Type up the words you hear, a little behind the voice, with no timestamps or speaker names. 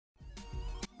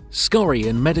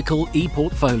Scorion Medical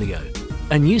E-portfolio,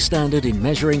 a new standard in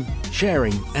measuring,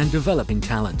 sharing and developing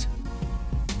talent.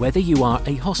 Whether you are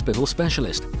a hospital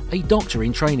specialist, a doctor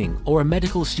in training or a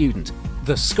medical student,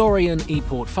 the Scorion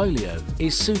E-portfolio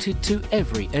is suited to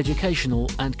every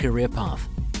educational and career path.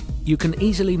 You can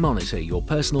easily monitor your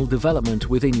personal development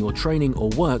within your training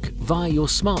or work via your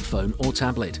smartphone or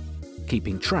tablet.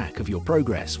 Keeping track of your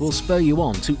progress will spur you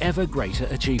on to ever greater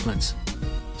achievements.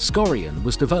 Scorion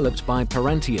was developed by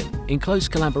Parantion in close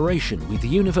collaboration with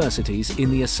universities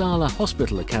in the Isala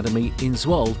Hospital Academy in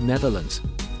Zwolle, Netherlands.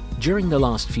 During the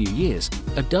last few years,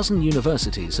 a dozen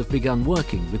universities have begun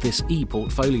working with this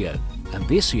e-portfolio, and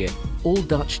this year, all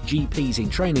Dutch GPs in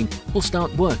training will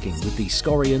start working with the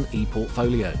Scorion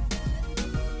e-portfolio.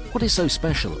 What is so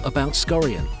special about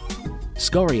Scorion?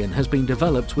 Scorion has been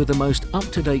developed with the most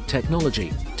up-to-date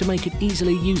technology to make it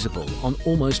easily usable on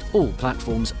almost all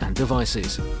platforms and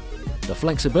devices. The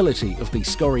flexibility of the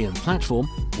Scorion platform,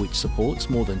 which supports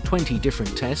more than 20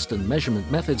 different test and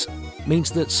measurement methods, means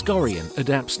that Scorion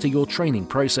adapts to your training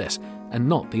process and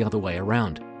not the other way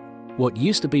around. What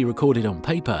used to be recorded on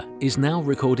paper is now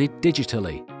recorded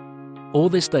digitally. All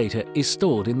this data is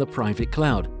stored in the private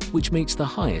cloud, which meets the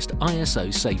highest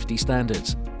ISO safety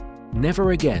standards.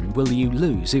 Never again will you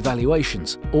lose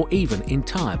evaluations or even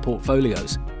entire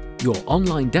portfolios. Your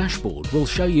online dashboard will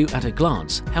show you at a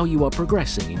glance how you are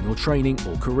progressing in your training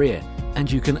or career,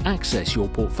 and you can access your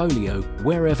portfolio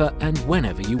wherever and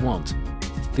whenever you want.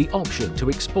 The option to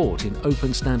export in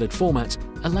open standard formats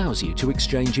allows you to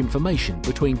exchange information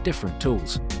between different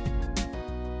tools.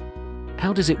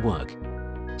 How does it work?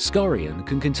 Scorion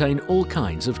can contain all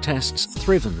kinds of tests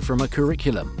driven from a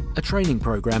curriculum, a training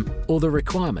program, or the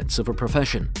requirements of a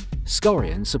profession.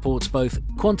 Scorion supports both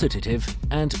quantitative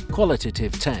and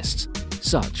qualitative tests,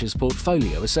 such as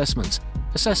portfolio assessments,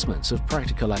 assessments of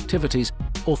practical activities,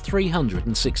 or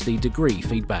 360-degree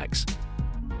feedbacks.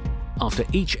 After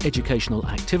each educational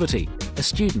activity, a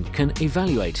student can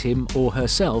evaluate him or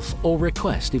herself or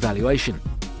request evaluation,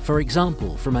 for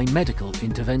example from a medical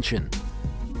intervention.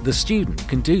 The student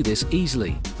can do this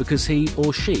easily because he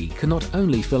or she can not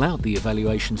only fill out the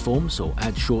evaluation forms or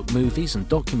add short movies and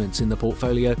documents in the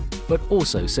portfolio, but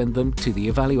also send them to the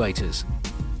evaluators.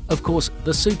 Of course,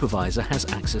 the supervisor has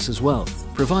access as well,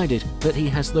 provided that he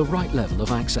has the right level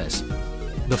of access.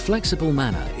 The flexible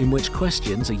manner in which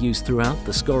questions are used throughout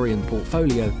the Scorion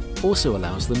portfolio also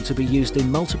allows them to be used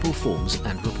in multiple forms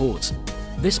and reports.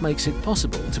 This makes it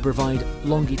possible to provide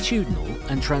longitudinal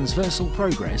and transversal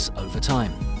progress over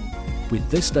time. With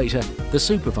this data, the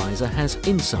supervisor has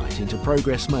insight into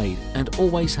progress made and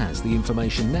always has the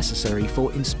information necessary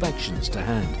for inspections to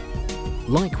hand.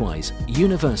 Likewise,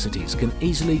 universities can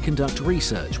easily conduct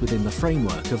research within the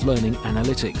framework of learning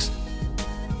analytics.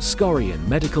 Scorion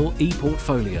Medical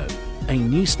E-portfolio, a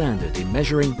new standard in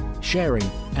measuring, sharing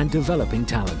and developing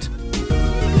talent.